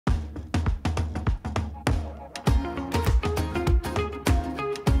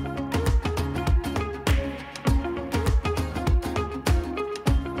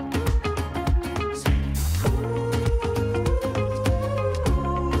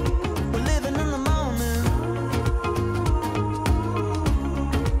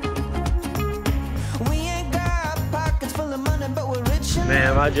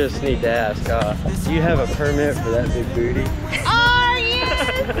ma'am, I just need to ask, do you have a permit for that big booty? Oh,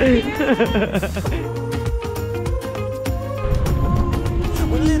 yes!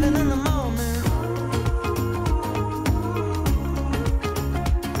 We're living in the moment.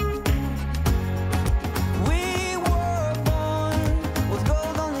 We were born with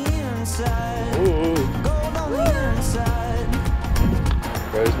gold on the inside. Ooh. Gold on the inside.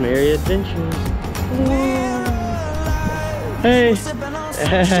 Rosemary Adventures. We're Hey. sipping on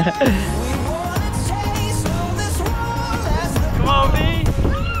sunshine. We wanna taste of this world as the Come on, B.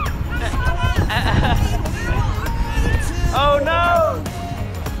 Oh no!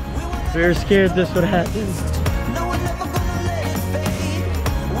 We were scared this would happen. no, we're never gonna let it fade.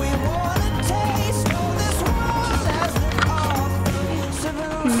 We wanna taste of this world as the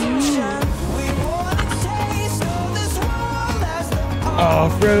sipping on sunshine. We wanna taste of this world as the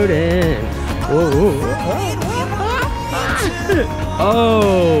Off-roading. Whoa.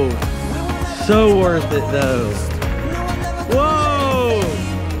 Oh, so worth it though. Whoa!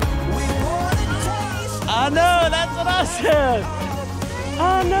 I know, that's what I said.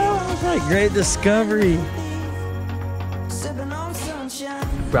 I know, it was like great discovery. sipping on sunshine.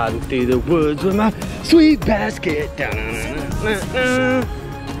 Riding through the woods with my sweet basket. Da-na-na-na-na-na.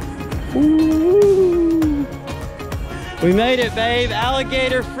 Ooh. We made it, babe.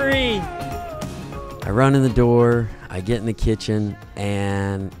 Alligator free. I run in the door, I get in the kitchen,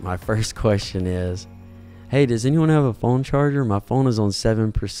 and my first question is, hey, does anyone have a phone charger? My phone is on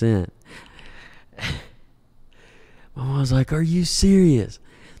 7%. My mom was like, are you serious?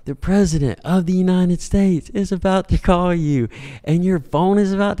 The president of the United States is about to call you, and your phone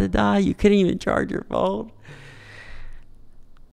is about to die? You couldn't even charge your phone?